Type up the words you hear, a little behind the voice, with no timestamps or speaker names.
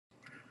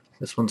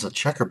This one's a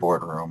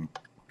checkerboard room.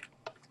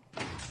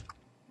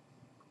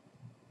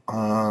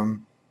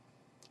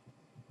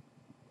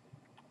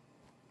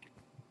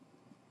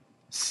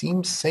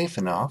 Seems safe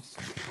enough.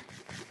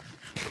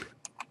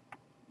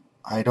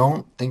 I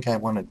don't think I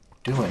want to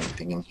do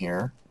anything in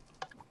here.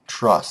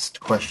 Trust,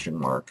 question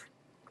mark.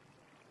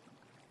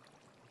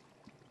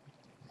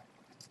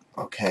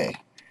 Okay.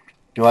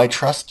 Do I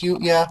trust you?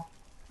 Yeah.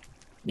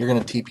 You're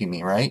going to TP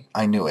me, right?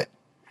 I knew it.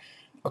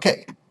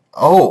 Okay.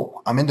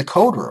 Oh, I'm in the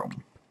code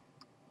room.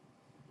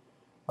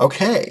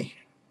 Okay.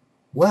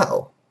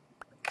 Well.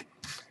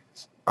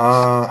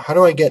 How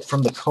do I get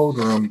from the code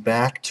room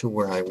back to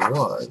where I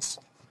was?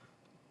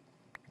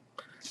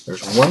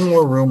 There's one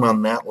more room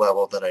on that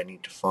level that I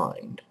need to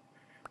find.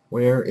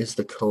 Where is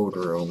the code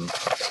room?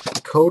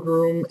 The code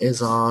room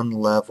is on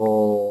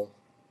level...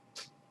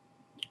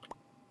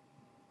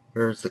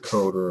 Where's the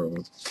code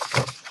room?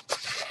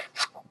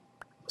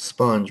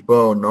 Sponge,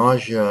 bow,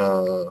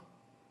 nausea,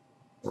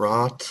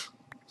 rot.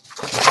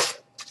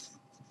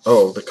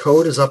 Oh, the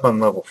code is up on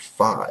level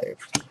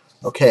 5.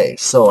 Okay,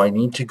 so I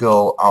need to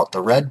go out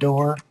the red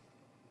door.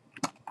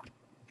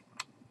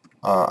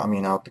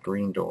 Out the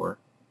green door.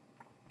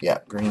 Yeah,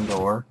 green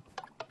door.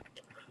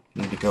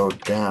 Need to go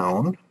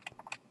down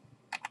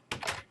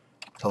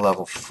to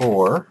level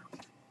 4.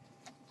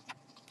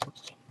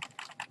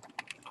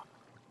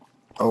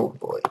 Oh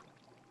boy.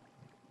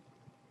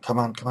 Come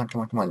on, come on,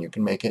 come on, come on. You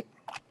can make it.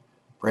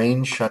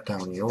 Brain shut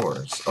down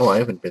yours. Oh, I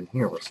haven't been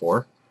here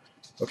before.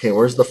 Okay,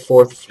 where's the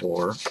 4th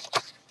floor?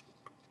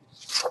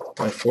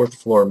 My 4th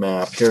floor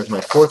map. Here's my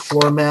 4th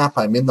floor map.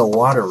 I'm in the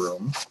water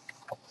room.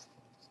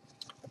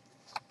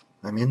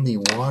 I'm in the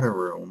water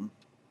room.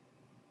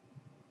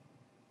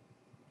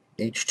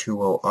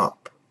 H2O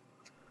up.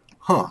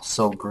 Huh,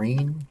 so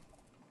green.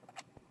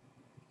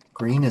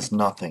 Green is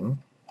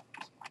nothing.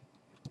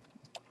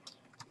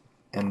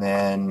 And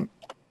then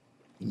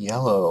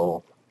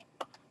yellow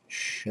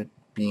should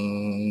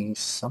be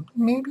something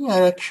maybe?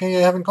 I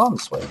haven't gone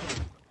this way.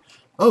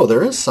 Oh,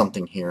 there is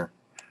something here.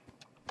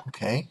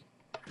 Okay.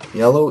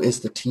 Yellow is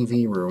the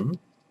TV room.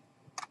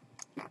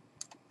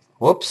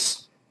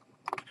 Whoops.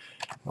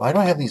 Why do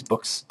I have these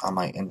books on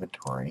my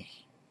inventory?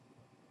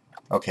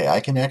 Okay, I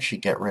can actually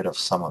get rid of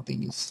some of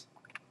these.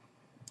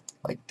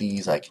 Like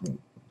these I can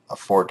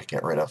afford to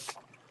get rid of.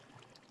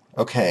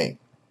 Okay.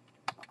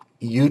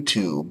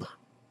 YouTube.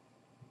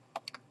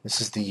 This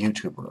is the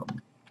YouTube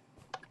room.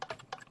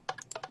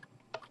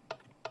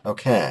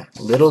 Okay.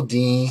 Little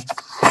D.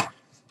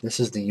 This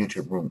is the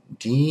YouTube room.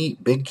 D,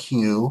 big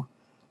Q.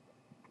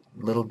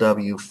 Little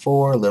W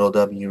 4, little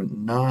W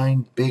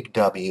 9, big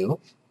W.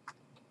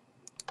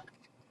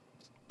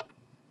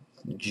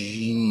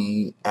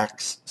 G,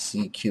 X,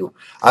 C, Q.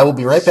 I will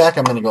be right back.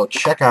 I'm going to go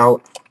check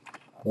out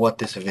what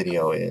this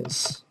video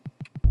is.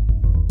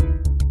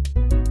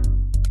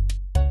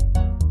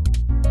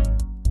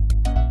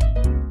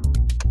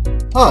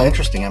 Oh,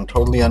 interesting. I'm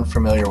totally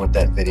unfamiliar with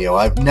that video.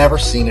 I've never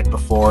seen it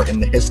before in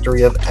the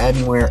history of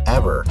anywhere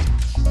ever.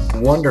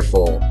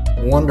 Wonderful,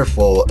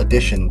 wonderful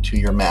addition to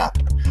your map.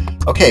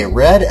 Okay,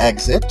 red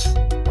exit.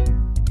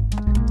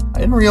 I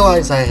didn't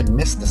realize I had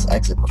missed this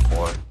exit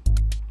before.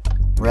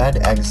 Red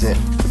exit.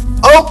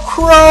 Oh,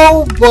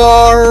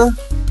 crowbar!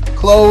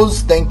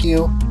 Close, thank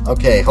you.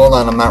 Okay, hold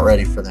on, I'm not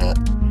ready for that.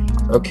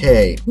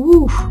 Okay,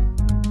 woo.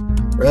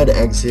 Red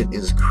exit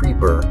is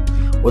creeper.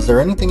 Was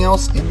there anything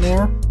else in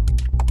there?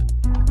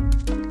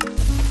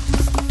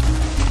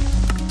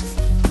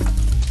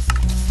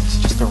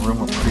 It's just a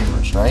room of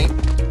creepers, right?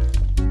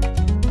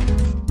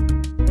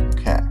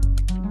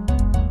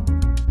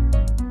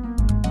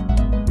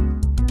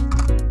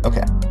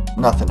 Okay,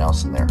 nothing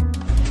else in there.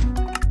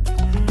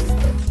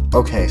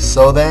 Okay,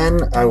 so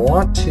then I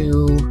want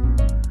to...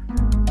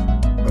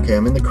 Okay,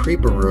 I'm in the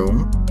creeper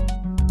room.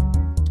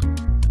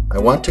 I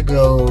want to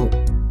go...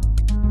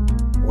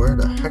 Where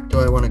the heck do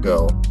I want to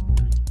go?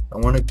 I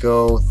want to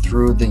go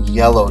through the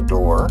yellow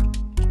door.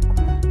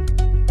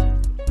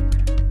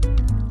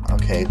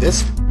 Okay,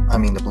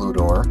 the blue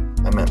door.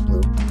 I meant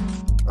blue.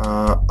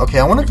 Okay,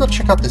 I want to go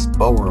check out this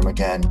bow room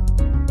again.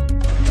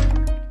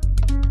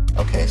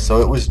 Okay,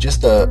 so it was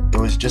just a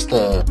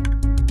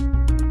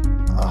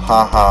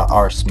haha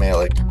arse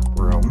Malik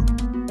room.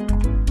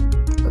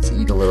 Let's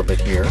eat a little bit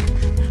here.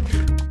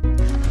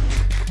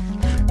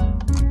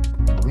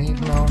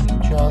 We've known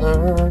each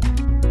other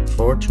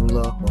for too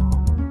long.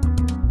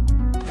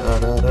 Da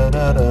da da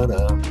da da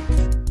da.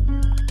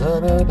 Da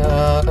da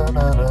da da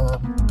da da.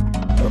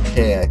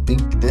 Okay, I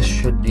think this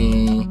should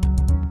be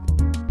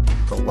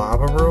the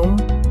lava room.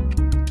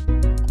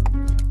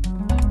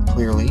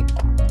 Clearly.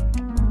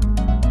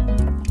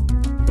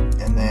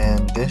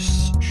 And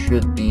this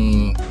should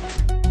be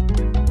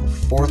the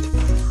 4th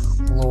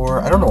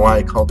floor. I don't know why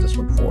I called this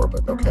one 4,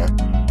 but okay.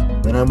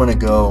 Then I'm going to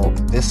go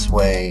this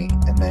way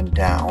and then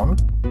down.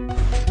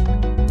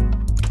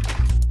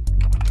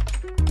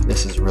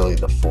 This is really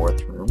the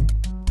 4th room.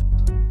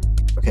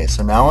 Okay,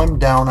 so now I'm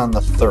down on the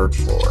 3rd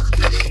floor.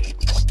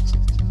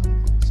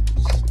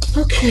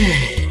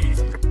 Okay,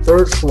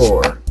 3rd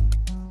floor.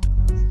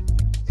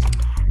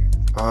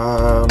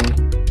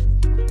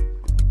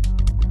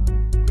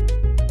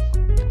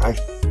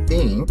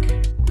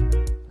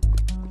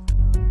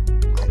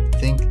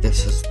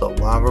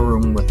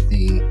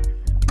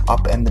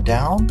 up and the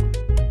down?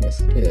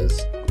 Yes, it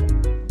is.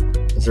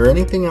 Is there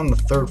anything on the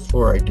third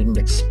floor I didn't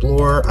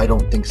explore? I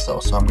don't think so,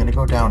 so I'm going to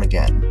go down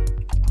again.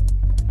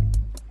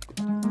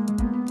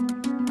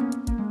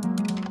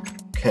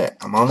 Okay,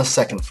 I'm on the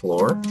second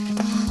floor.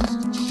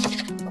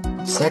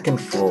 Second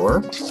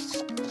floor.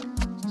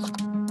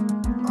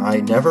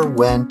 I never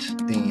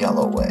went the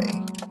yellow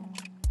way.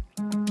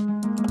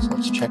 So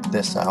let's check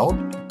this out.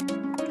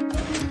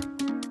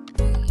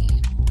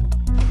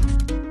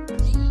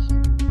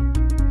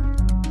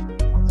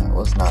 That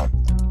was not...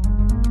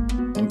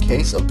 In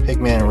case of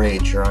Pigman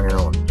Rage, you're on your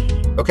own.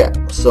 Okay,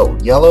 so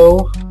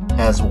yellow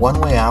has one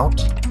way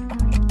out,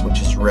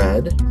 which is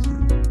red.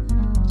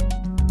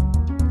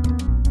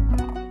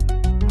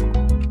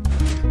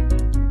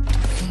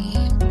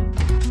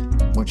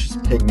 Which is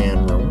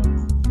Pigman Room.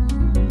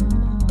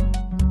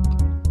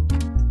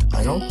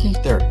 I don't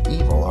think they're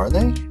evil, are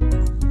they?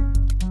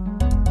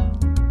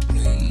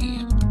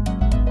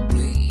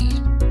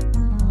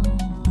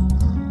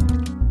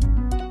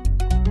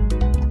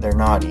 They're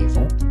not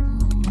evil.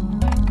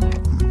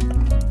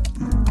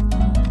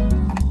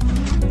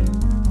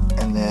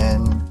 And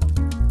then...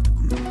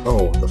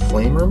 Oh, the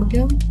flame room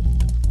again?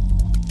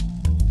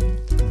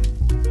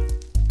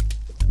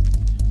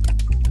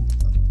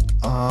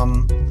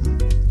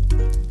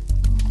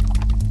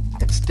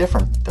 It's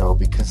different though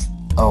because...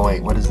 Oh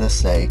wait, what does this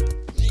say?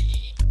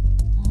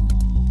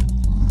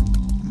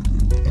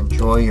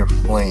 Enjoy your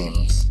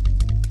flames.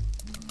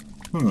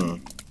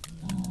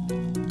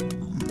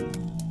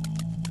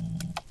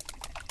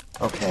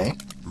 Okay.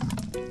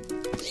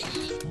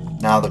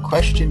 Now the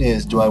question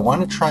is, do I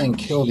want to try and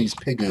kill these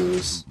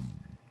pigoos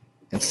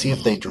and see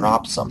if they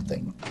drop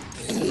something?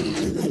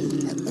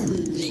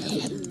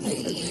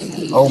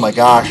 Oh my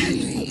gosh.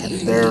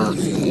 They're...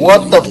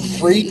 What the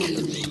freak?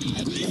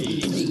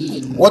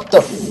 What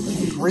the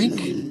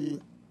freak?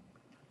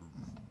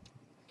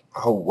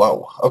 Oh,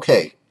 whoa.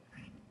 Okay.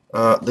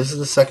 This is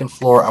the second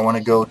floor. I want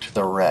to go to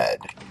the red.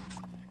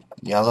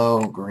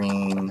 Yellow,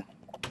 green,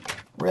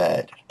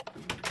 red.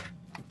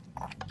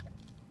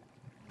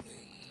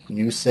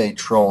 You say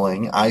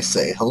trolling. I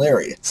say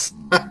hilarious.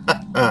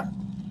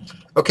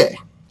 Okay.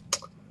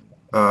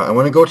 I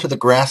want to go to the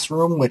grass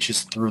room, which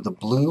is through the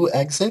blue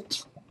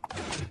exit.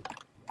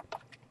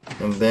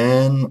 And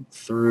then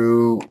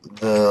through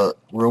the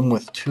room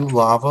with 2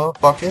 lava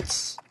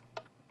buckets.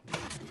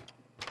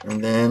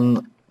 And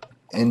then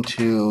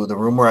into the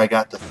room where I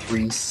got the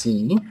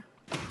 3C.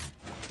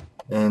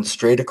 And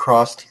straight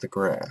across to the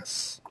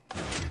grass.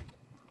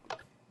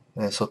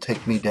 And this will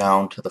take me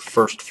down to the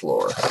first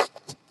floor.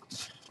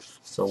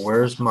 So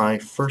where's my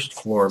first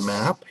floor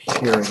map?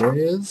 Here it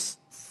is.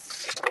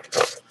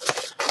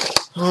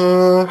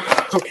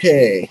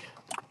 Okay.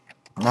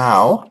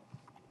 Now...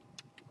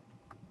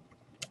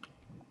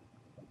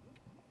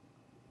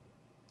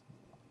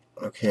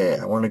 Okay,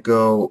 I want to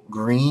go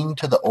green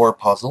to the ore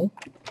puzzle.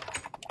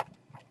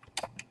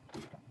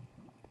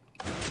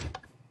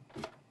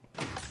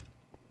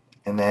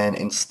 And then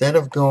instead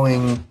of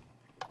going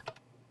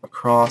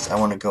across, I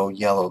want to go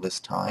yellow this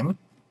time.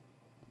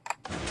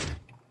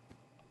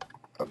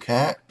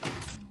 Okay.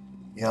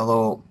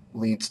 Yellow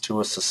leads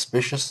to a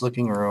suspicious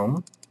looking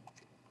room.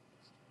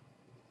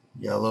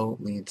 Yellow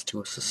leads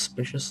to a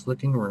suspicious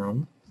looking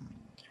room.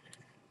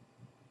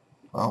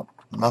 Well,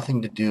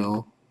 nothing to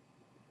do.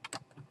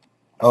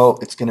 Oh,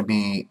 it's going to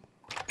be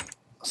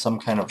some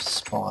kind of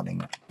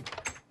spawning.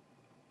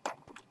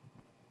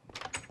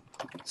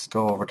 Let's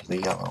go over to the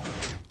yellow.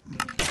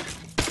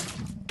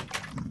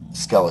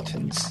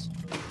 Skeletons.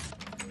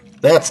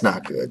 That's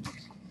not good.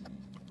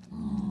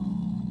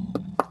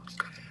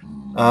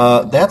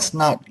 That's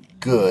not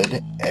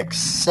good,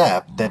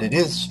 except that it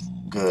is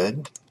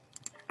good.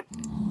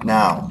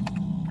 Now.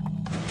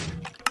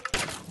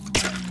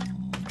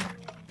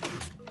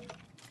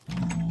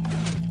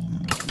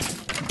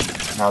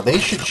 Now they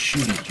should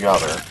shoot each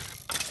other.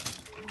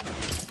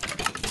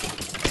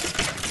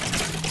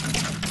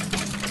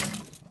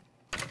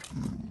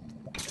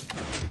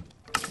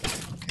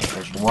 Okay,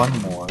 there's one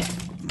more.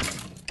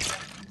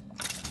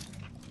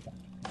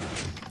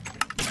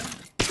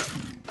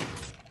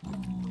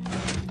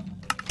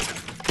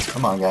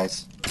 Come on,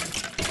 guys.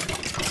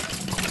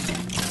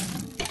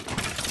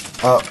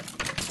 Oh,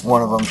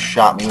 one of them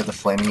shot me with a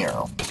flaming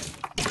arrow.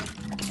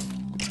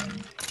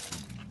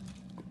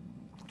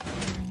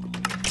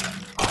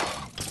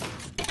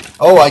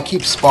 Oh, I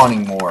keep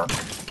spawning more.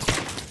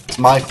 It's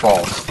my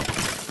fault.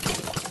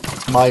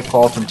 It's my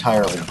fault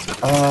entirely.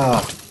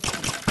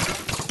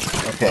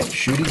 Okay,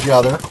 shoot each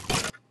other.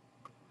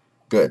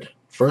 Good.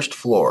 First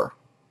floor.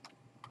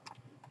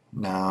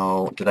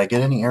 Now, did I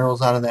get any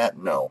arrows out of that?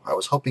 No. I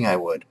was hoping I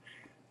would.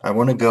 I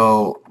want to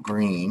go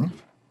green.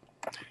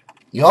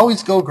 You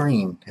always go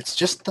green. It's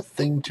just the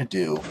thing to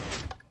do.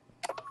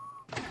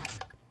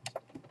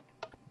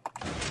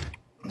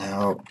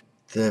 Now,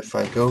 if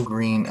I go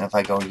green, if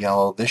I go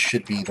yellow, this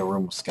should be the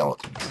room of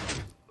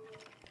skeletons.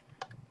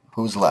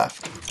 Who's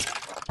left?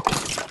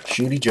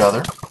 Shoot each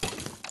other.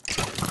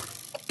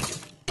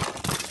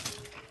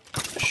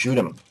 Shoot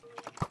him.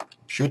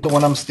 Shoot the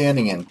one I'm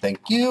standing in.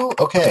 Thank you.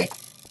 Okay.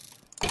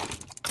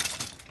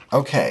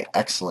 Okay,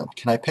 excellent.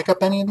 Can I pick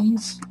up any of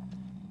these?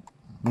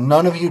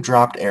 None of you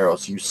dropped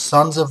arrows, you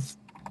sons of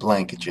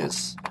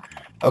blankages.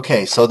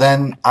 Okay, so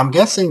then I'm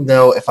guessing,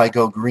 though, if I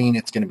go green,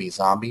 it's going to be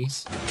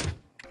zombies.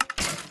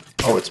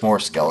 Oh, it's more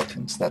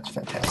skeletons. That's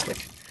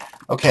fantastic.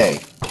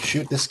 Okay,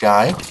 shoot this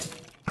guy.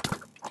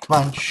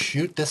 Come on,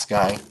 shoot this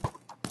guy.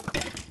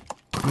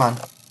 Come on,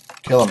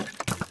 kill him.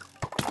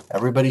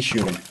 Everybody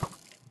shoot him.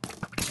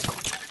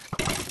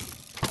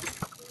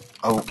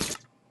 Oh,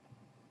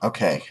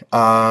 okay.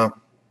 I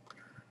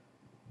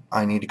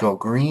need to go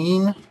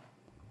green.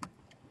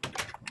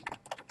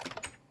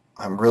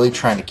 I'm really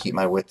trying to keep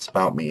my wits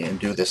about me and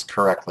do this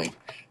correctly.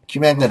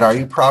 QMagnet, are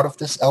you proud of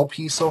this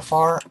LP so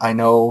far? I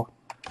know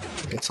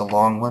it's a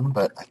long one,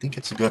 but I think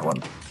it's a good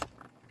one.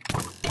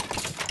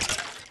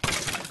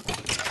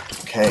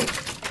 Okay.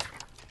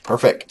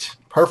 Perfect.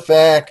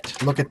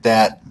 Perfect. Look at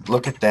that.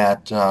 Look at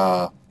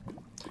that.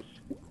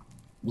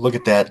 Look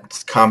at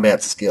that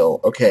combat skill.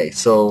 Okay,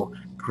 so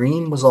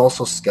green was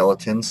also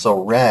skeletons,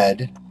 so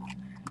red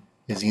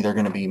is either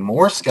going to be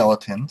more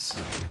skeletons.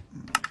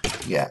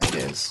 Yeah, it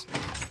is.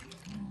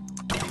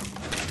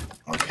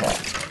 Okay.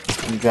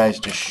 You guys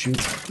just shoot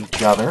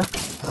each other.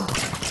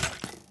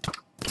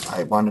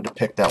 I wanted to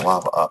pick that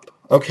lava up.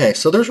 Okay,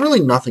 so there's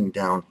really nothing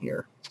down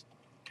here.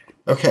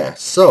 Okay,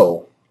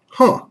 so,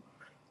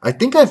 I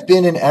think I've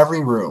been in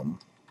every room.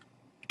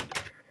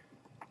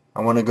 I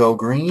want to go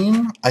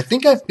green. I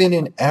think I've been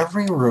in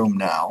every room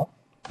now.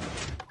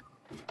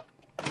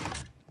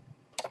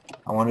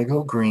 I want to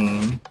go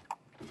green.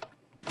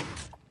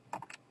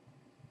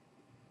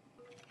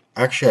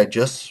 Actually, I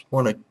just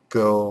want to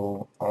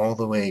go all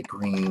the way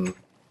green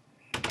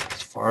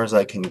as far as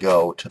I can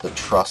go to the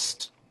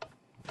trust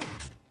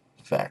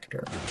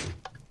factor.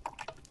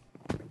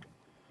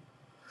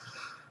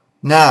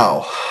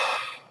 Now,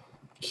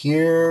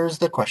 here's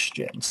the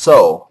question.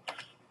 So,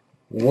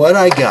 what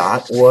I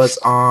got was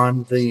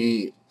on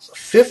the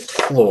 5th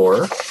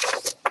floor.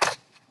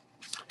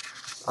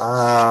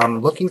 I'm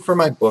looking for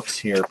my books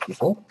here,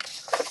 people.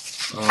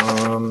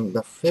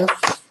 The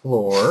 5th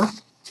floor,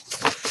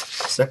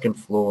 2nd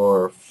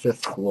floor,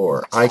 5th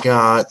floor. I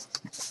got...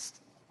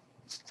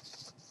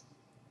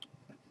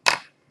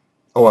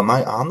 Oh, am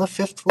I on the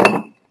 5th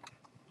floor?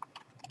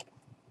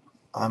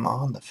 I'm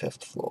on the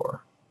 5th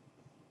floor.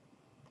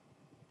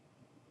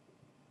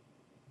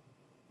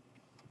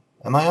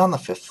 Am I on the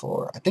 5th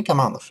floor? I think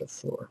I'm on the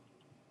 5th floor.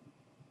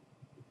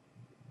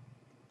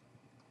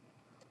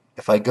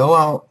 If I go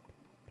out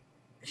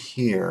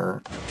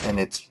here and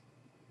it's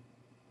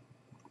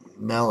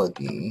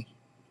Melody,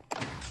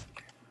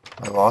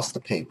 I lost the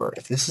paper.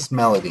 If this is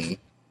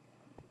Melody,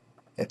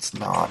 it's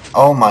not.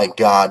 Oh my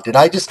god, did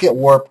I just get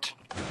warped?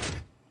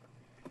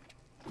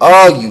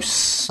 Oh, you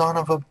son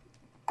of a...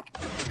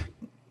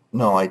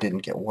 No, I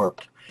didn't get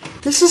warped.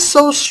 This is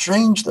so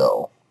strange,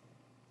 though.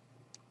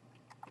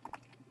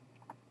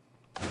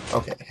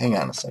 Okay, hang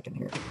on a second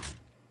here.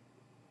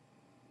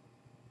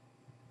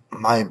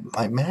 My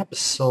map is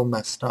so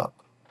messed up.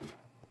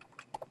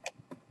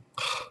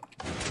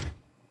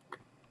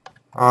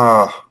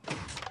 Why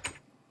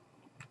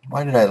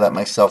did I let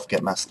myself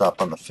get messed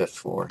up on the 5th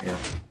floor here?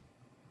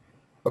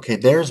 Okay,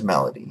 there's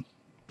Melody.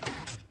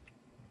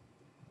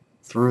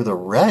 Through the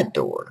red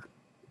door.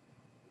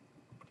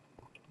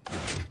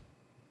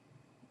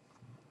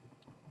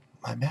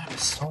 My map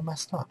is so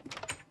messed up.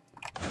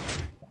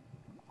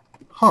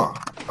 Huh,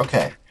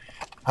 okay.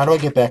 How do I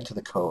get back to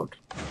the code?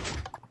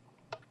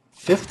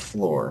 5th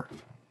floor.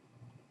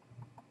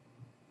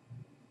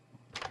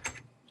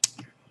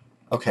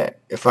 Okay,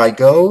 if I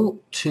go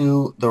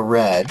to the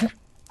red,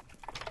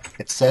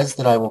 it says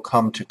that I will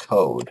come to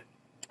code.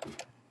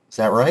 Is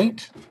that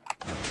right?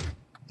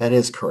 That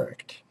is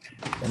correct.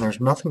 And there's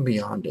nothing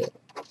beyond it.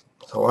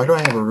 So why do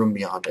I have a room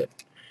beyond it?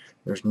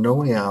 There's no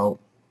way out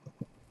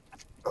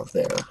of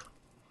there.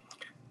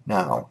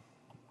 Now,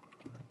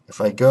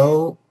 if I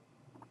go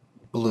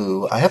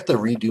blue, I have to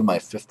redo my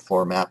 5th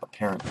floor map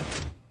apparently.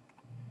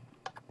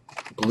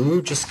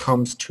 Blue just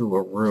comes to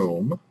a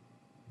room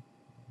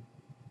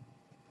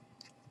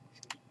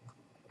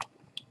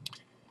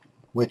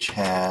which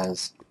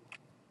has...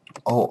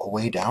 Oh, a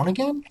way down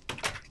again?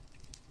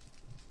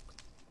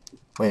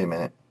 Wait a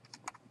minute.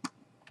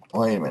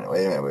 Wait a minute,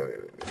 wait a minute, wait.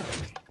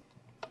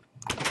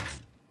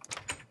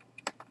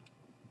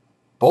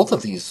 Both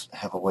of these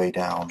have a way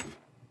down.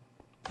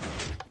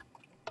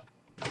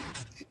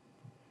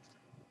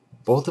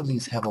 Both of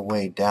these have a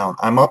way down.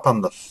 I'm up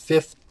on the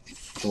 5th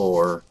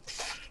floor,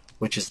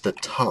 which is the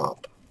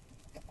top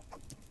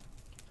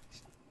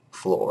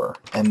floor.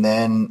 And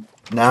then,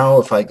 now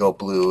if I go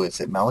blue, is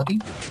it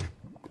Melody?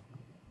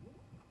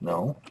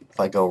 No. If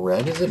I go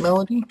red, is it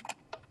Melody?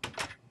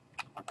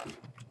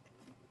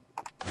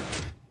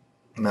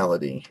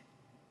 Melody.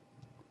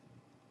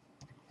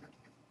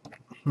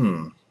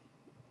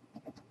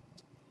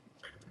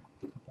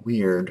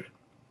 Weird.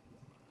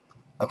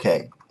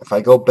 Okay, if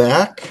I go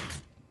back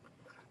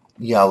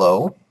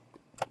yellow,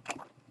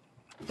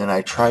 and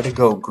I try to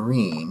go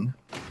green,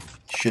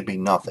 should be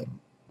nothing.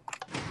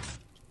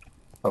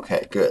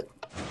 Okay, good.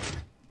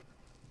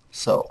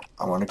 So,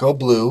 I want to go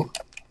blue.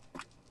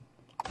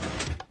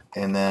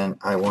 And then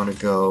I want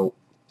to go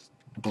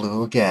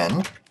blue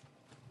again.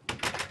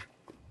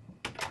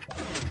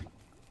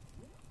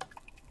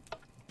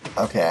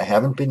 Okay, I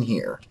haven't been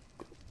here.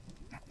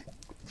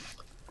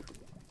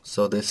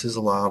 So this is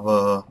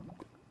lava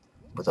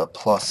with a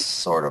plus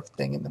sort of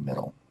thing in the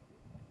middle.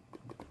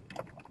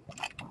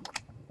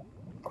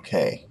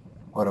 Okay,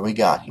 what do we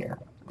got here?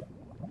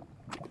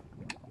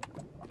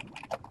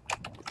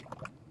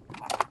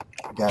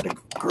 We got a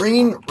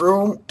green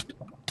room.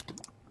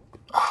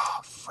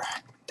 Oh,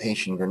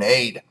 fragmentation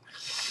grenade.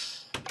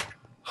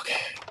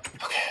 Okay.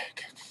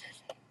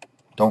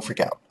 Don't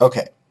freak out.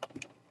 Okay.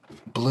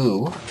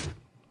 Blue.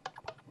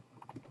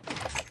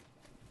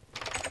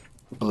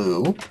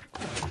 Blue.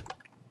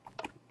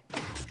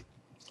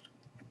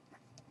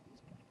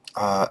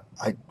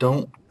 I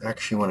don't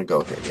actually want to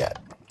go here yet.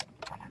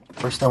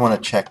 First I want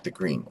to check the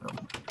green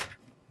room.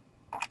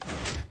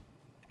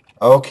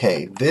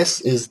 Okay,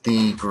 this is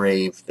the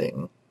grave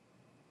thing.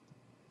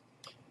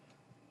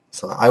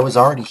 So I was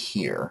already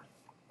here.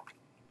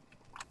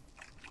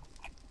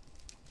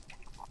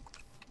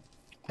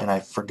 And I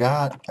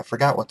forgot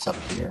what's up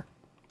here.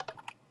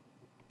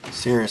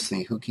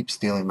 Seriously, who keeps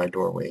stealing my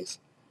doorways?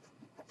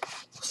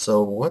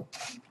 So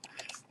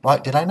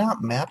what did I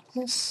not map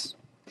this?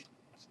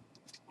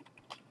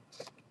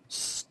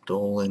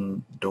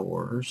 Stolen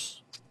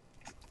doors.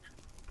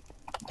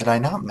 Did I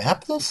not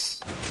map this?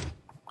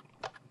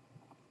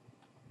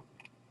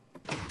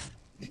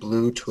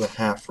 Blue to a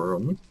half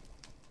room.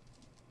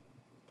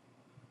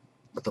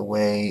 With a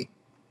way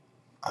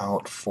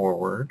out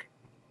forward.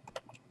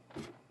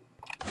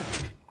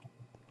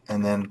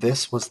 And then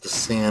this was the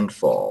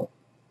sandfall.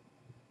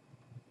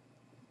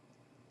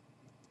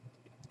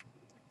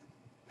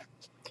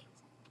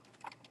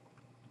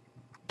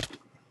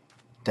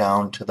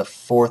 Down to the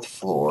 4th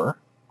floor.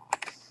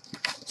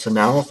 So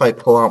now if I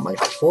pull out my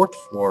 4th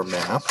floor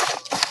map,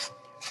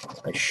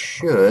 I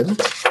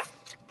should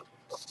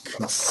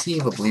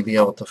conceivably be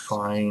able to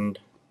find...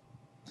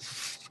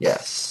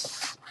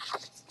 Yes.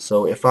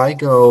 So if I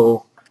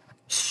go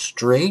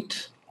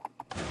straight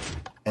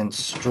and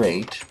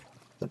straight,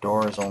 the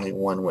door is only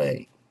one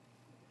way.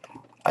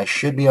 I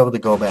should be able to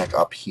go back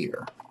up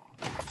here.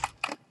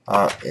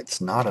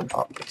 It's not an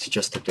up, it's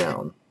just a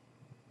down.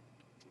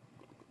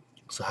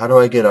 So how do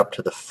I get up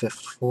to the 5th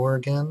floor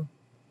again?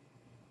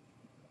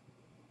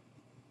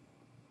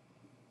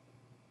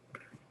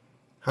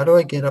 How do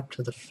I get up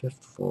to the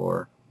 5th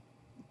floor?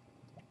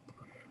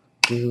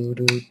 Do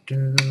do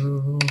do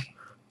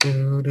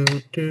do do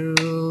do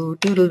do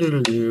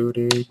do do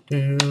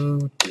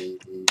do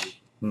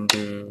do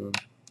do.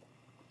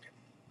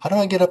 How do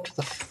I get up to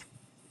the?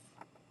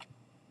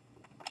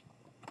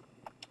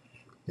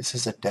 This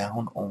is a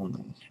down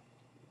only.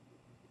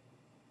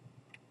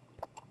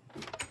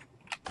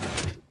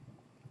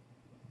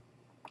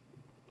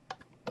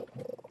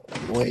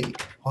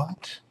 Wait,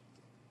 what?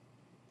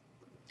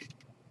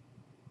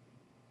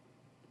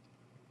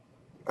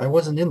 I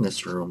wasn't in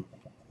this room.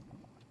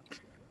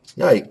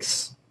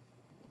 Yikes.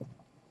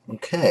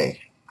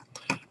 Okay.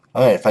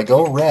 Alright, if I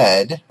go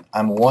red,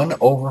 I'm one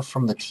over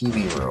from the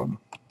TV room.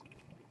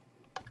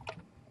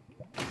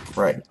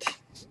 Right.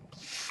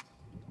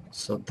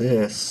 So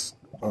this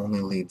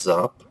only leads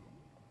up.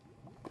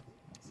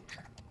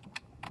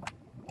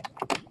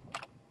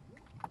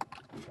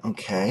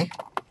 Okay.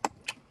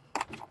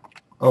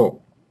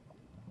 Oh.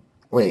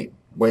 Wait.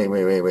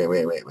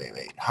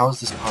 How is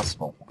this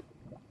possible?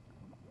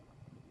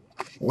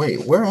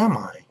 Wait, where am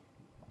I?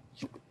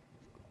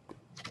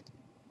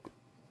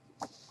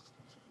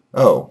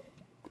 Oh.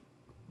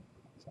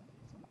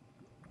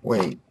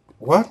 Wait,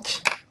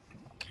 what?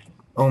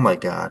 Oh my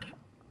god.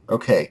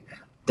 Okay,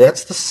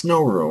 that's the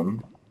snow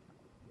room.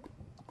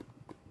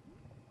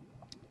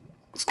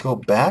 Let's go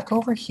back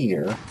over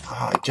here.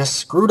 I just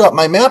screwed up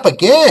my map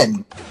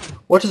again!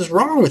 What is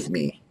wrong with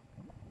me?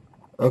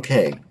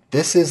 Okay,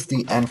 this is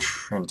the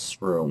entrance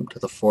room to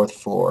the 4th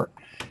floor.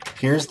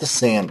 Here's the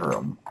sand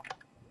room.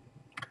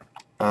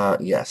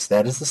 Yes,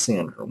 that is the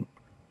sand room.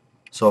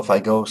 So if I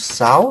go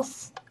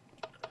south,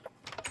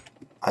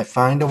 I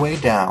find a way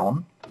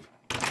down.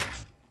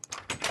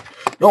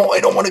 No, I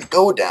don't want to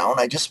go down.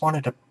 I just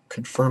wanted to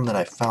confirm that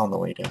I found the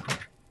way down.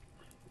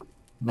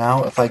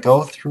 Now, if I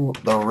go through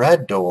the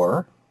red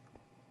door,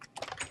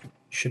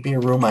 should be a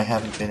room I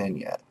haven't been in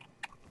yet.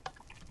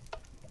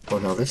 Oh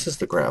no, this is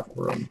the gravel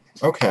room.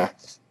 Okay.